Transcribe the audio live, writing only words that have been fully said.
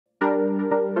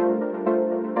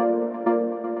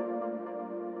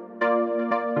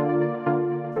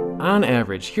On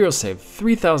average, heroes save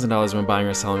 $3,000 when buying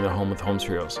or selling their home with Homes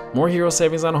for Heroes, more hero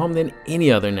savings on a home than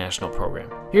any other national program.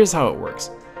 Here's how it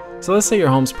works. So let's say your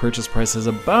home's purchase price is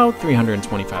about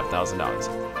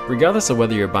 $325,000. Regardless of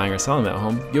whether you're buying or selling that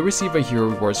home, you'll receive a Hero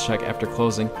Rewards check after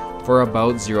closing for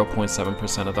about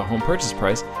 0.7% of the home purchase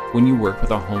price when you work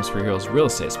with a Homes for Heroes real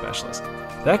estate specialist.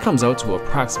 That comes out to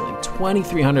approximately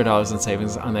 $2,300 in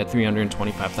savings on that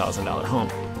 $325,000 home.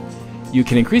 You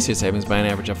can increase your savings by an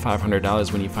average of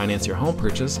 $500 when you finance your home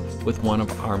purchase with one of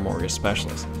our mortgage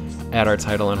specialists. Add our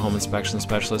title and home inspection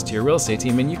specialist to your real estate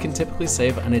team and you can typically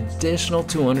save an additional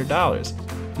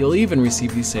 $200. You'll even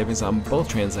receive these savings on both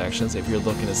transactions if you're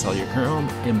looking to sell your current home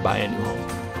and buy a new home.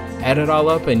 Add it all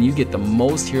up and you get the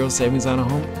most hero savings on a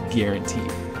home guaranteed.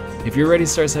 If you're ready to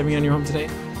start saving on your home today,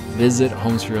 visit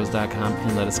homesforheroes.com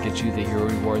and let us get you the hero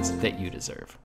rewards that you deserve.